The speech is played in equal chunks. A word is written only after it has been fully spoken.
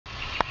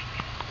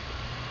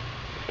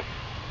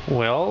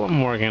Well,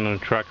 I'm working on a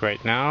truck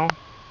right now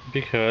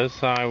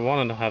because I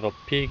wanted to have a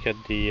peek at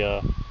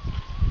the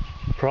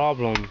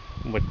problem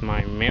with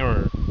my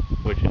mirror,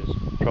 which is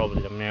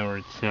probably the mirror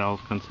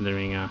itself,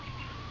 considering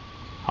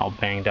how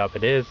banged up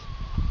it is.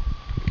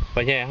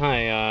 But yeah,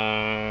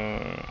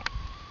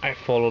 I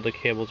follow the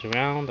cables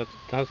around.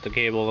 That's the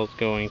cable that's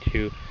going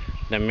to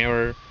the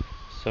mirror.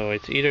 So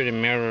it's either the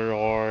mirror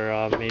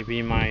or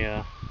maybe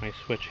my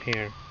switch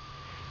here,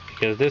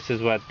 because this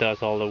is what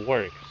does all the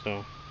work.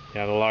 So you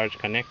have a large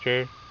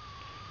connector,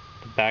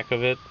 the back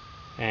of it,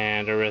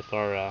 and the rest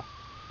are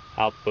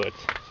outputs.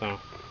 So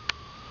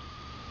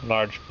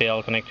large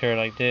bell connector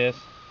like this,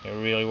 it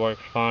really works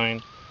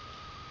fine.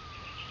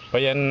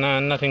 But yeah,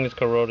 nothing is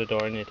corroded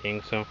or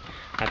anything. So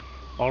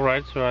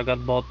alright, so I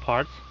got both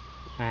parts.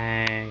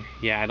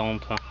 Yeah, I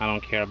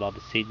don't care about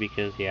the seat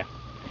because yeah,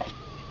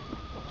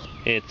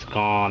 it's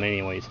gone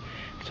anyways.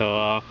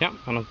 So yeah,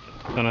 I'm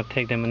gonna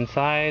take them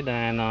inside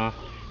and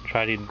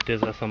try to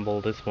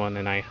disassemble this one,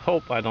 and I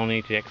hope I don't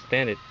need to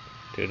extend it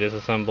to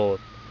disassemble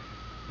it.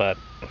 But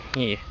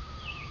yeah,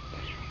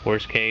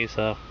 worst case,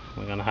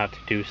 we're gonna have to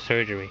do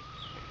surgery.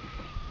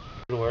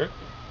 Work.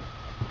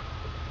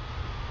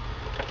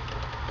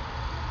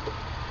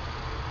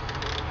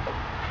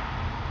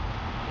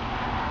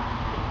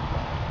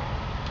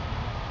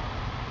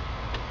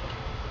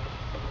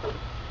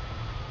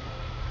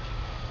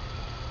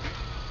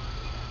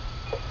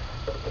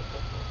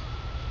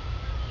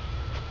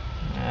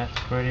 That's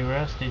pretty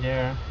rusty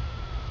there.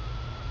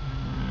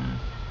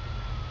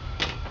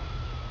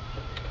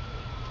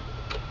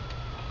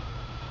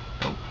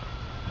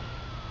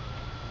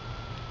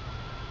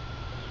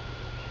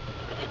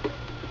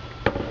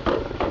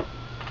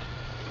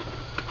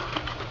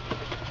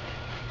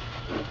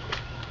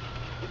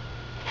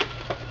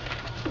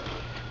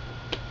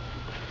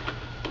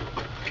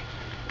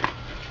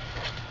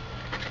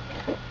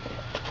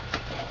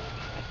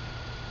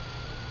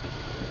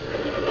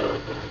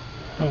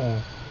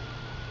 Oh.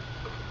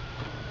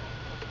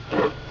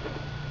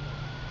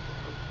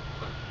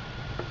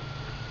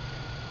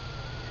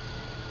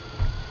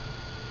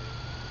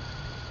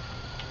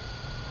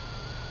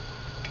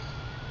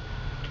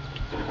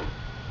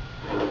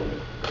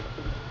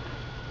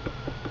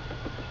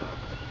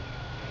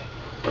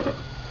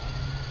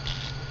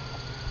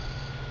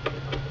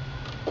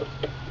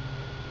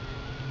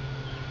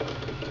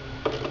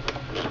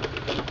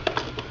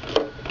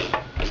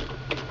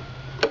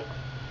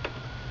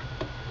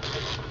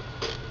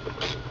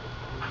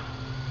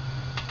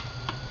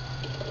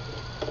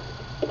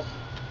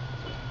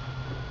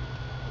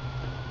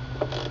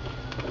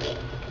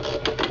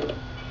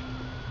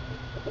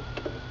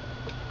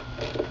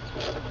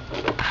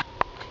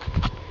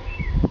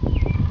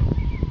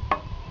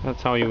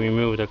 That's how you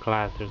remove the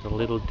glass. There's a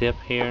little dip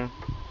here,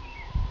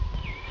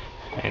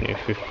 and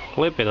if you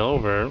flip it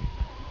over,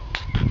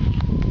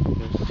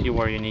 you'll see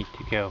where you need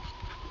to go.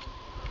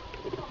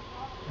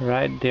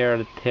 Right there,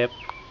 the tip.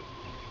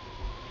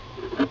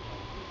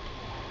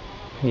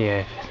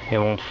 Yeah, it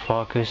won't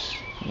focus.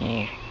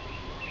 Yeah.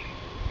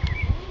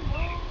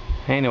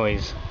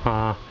 Anyways, you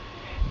have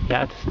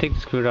to stick the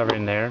screwdriver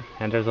in there,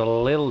 and there's a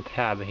little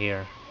tab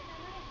here,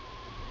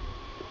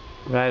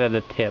 right at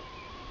the tip,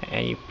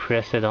 and you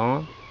press it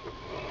on.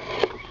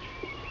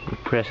 You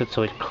press it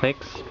so it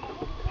clicks,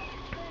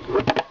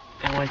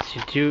 and once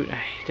you do,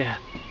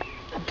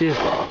 this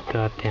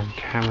goddamn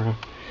camera.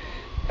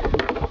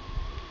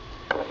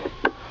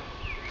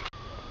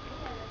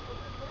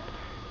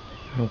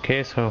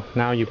 Okay, so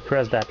now you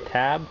press that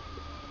tab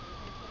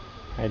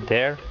right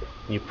there,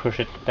 and you push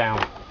it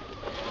down.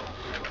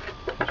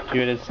 Do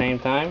it at the same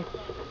time.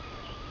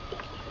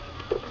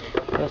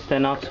 Just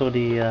then also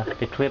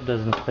the clip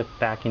doesn't clip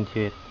back into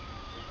it.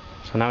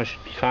 So now it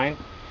should be fine.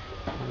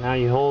 And now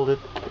you hold it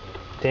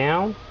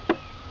down,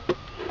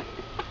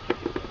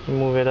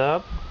 move it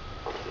up,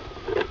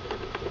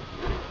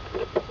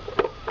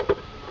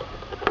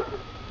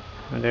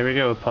 and there we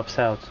go, it pops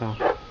out. So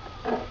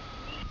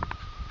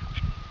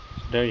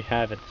there you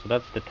have it. So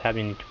that's the tab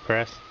you need to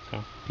press.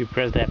 So you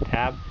press that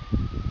tab,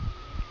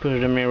 push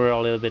the mirror a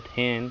little bit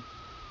in,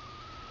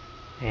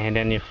 and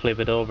then you flip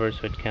it over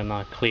so it can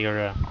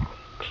clear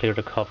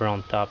the cover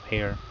on top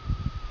here,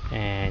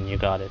 and you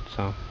got it.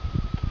 So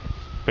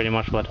pretty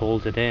much what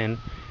holds it in.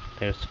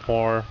 There's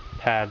 4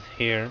 pads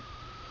here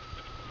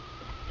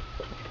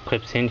it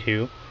clips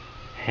into,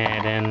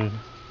 and then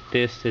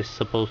this is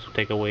supposed to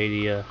take away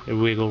the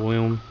wiggle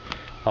room,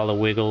 all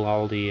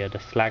the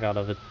slack out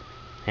of it.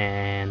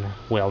 And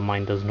well,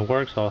 mine doesn't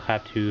work, so I'll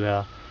have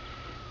to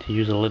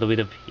use a little bit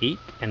of heat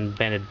and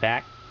bend it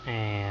back,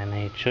 and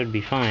it should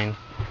be fine.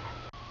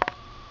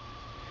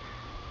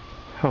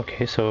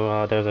 Okay,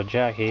 so there's a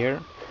jack here.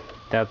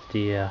 That's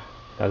the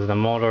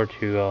motor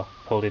to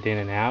pull it in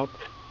and out.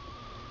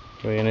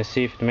 We're gonna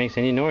see if it makes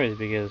any noise,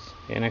 because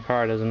in a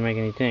car it doesn't make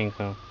anything.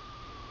 So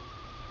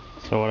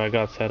what I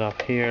got set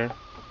up here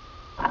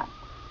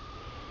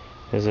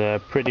is a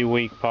pretty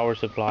weak power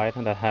supply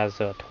that has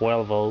a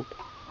 12 volt,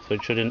 so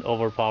it shouldn't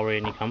overpower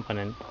any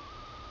component,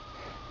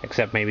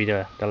 except maybe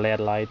the LED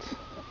lights.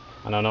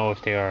 I don't know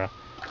if they are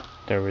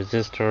the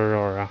resistor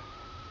or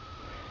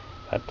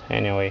but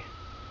anyway,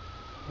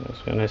 I'm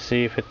just gonna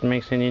see if it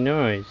makes any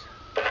noise.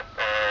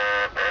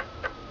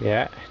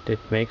 Yeah, it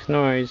makes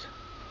noise.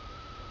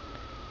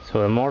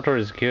 So the motor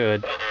is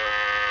good.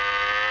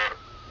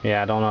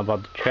 Yeah, I don't know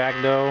about the track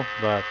though,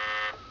 but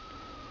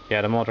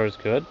yeah, the motor is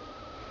good.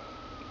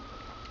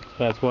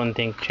 So that's one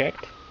thing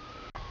checked.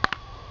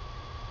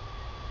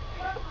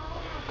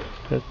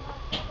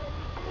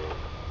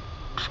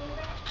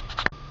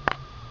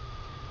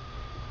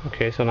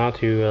 Okay, so now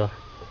to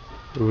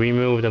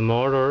remove the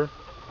motor,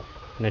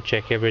 I'm gonna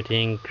check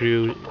everything,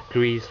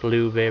 grease,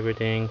 lube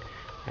everything,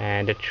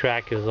 and the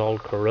track is all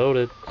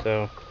corroded,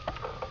 so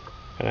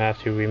I'm gonna have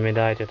to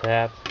remediate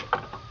that.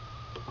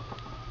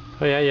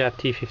 Oh yeah, you have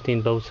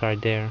T15 bolts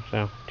right there,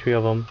 so 3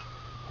 of them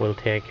will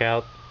take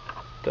out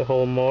the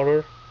whole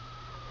motor.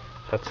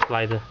 That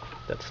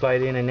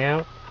slide in and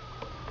out.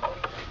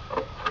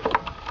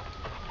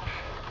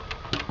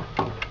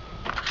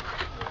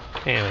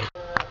 Anyway,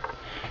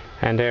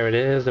 and there it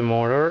is, the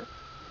motor,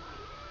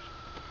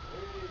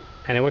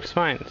 and it works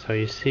fine. So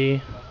you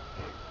see,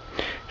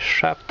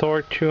 shaft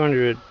torque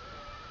 200,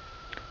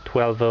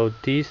 12 volt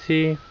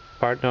DC,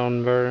 part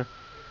number,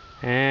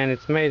 and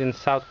it's made in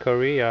South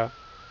Korea,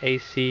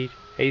 AC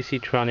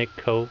Tronic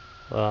Co.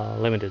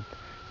 Limited.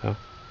 So,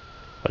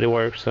 but it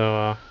works.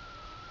 So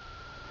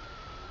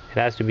it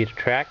has to be the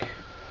track.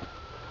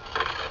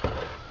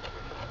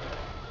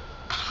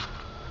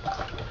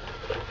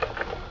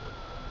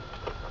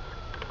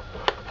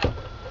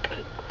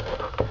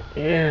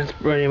 Yeah, it's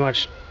pretty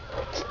much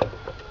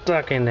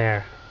stuck in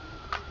there.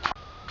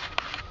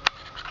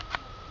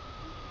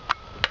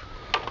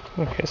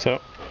 Okay,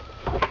 so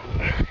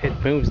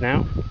it moves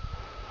now,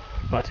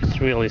 but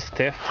it's really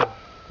stiff.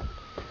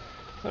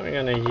 So we're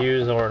gonna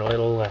use our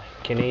little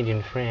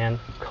Canadian friend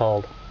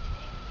called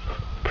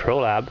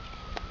ProLab.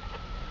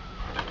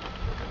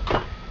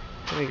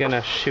 We're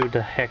gonna shoot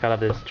the heck out of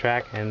this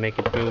track and make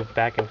it move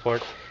back and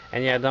forth.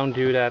 And yeah, don't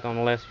do that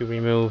unless you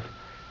remove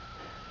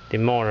the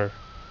motor.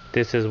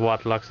 This is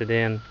what locks it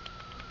in.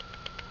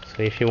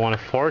 So if you want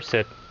to force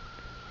it,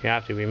 you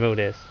have to remove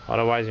this.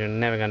 Otherwise, you're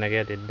never gonna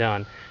get it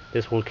done.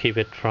 This will keep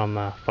it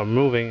from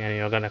moving, and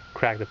you're gonna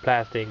crack the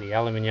plastic, the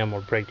aluminum,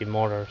 or break the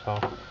motor.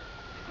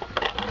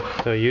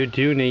 So you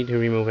do need to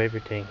remove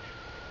everything.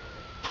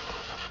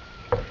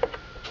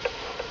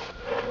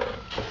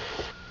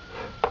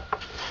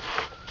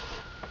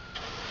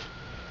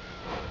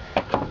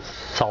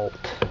 Salt.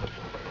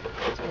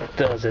 So it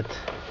does it.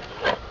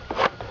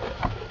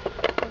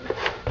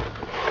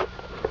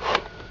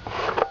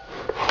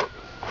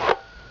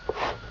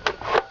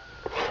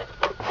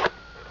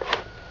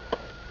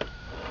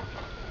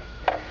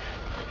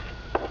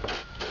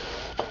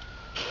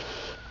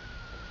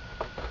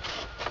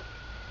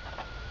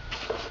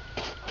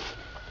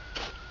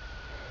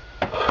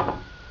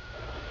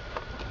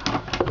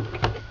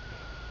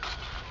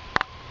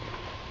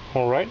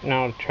 Alright,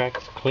 now the track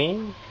is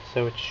clean,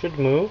 so it should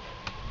move.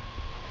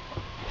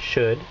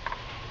 Should.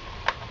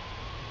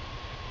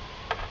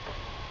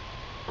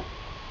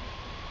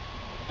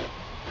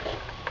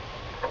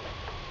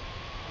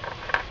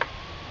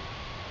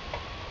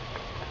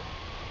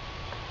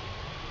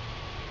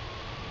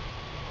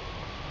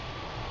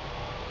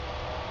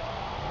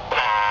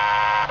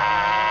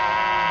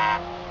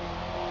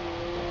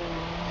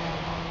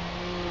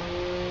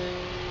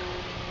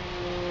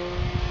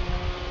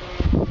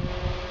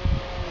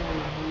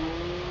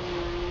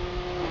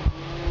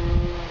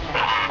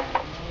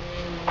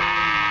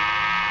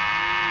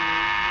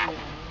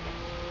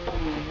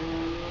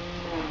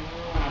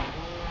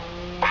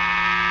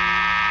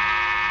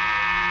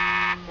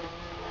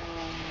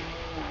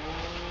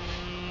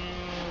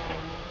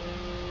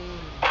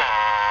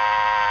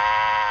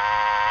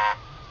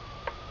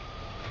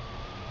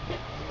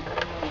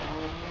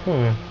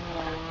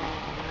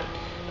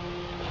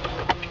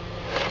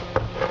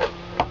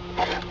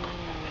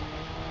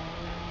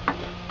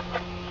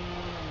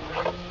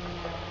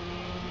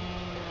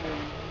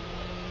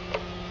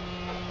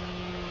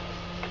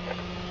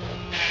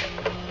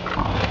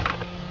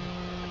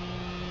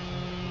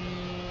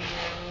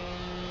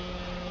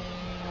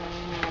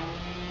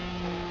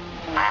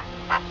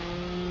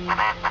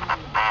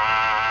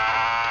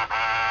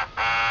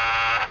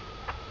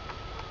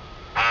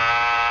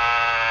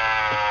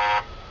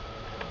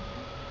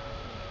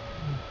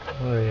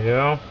 There you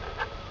go.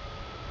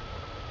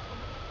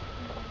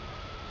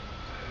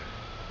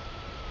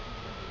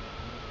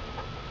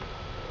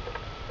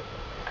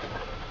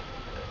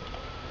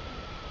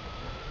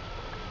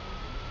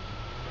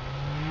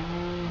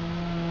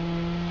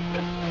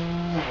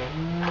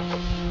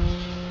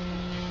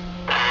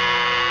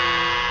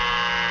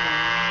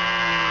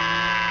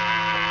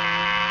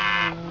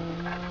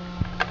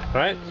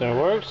 Right, so it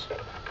works.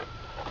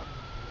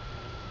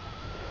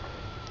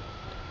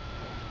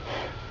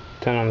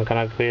 Then I'm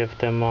gonna give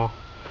them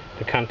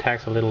the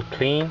contacts a little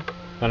clean.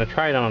 I'm gonna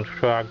try it on a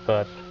truck,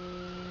 but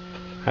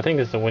I think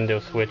it's the window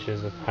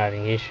switches that's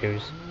having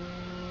issues,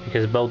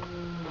 because both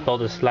all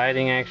the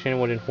sliding action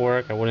wouldn't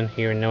work. I wouldn't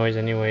hear noise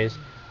anyways.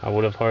 I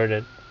would have heard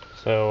it.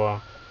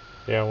 So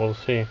yeah, we'll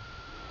see. I'm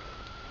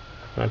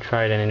gonna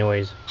try it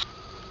anyways.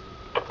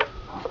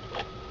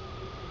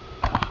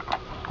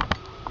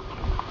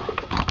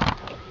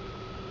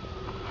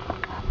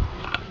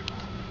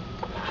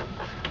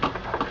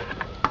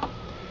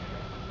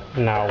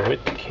 Now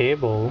with the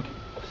cable,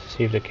 let's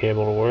see if the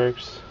cable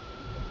works.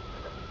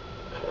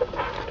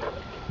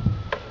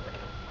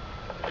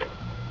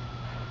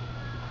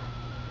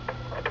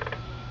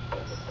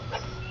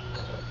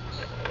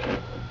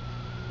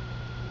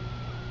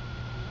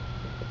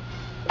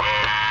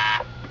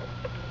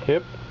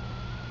 Yep.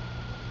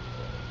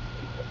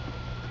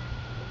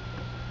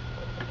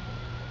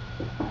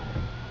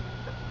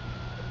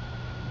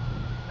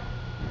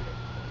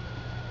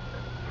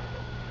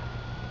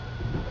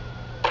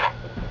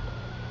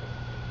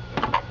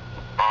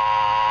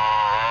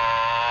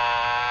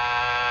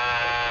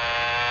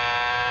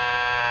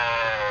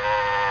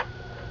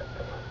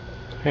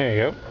 There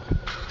you go.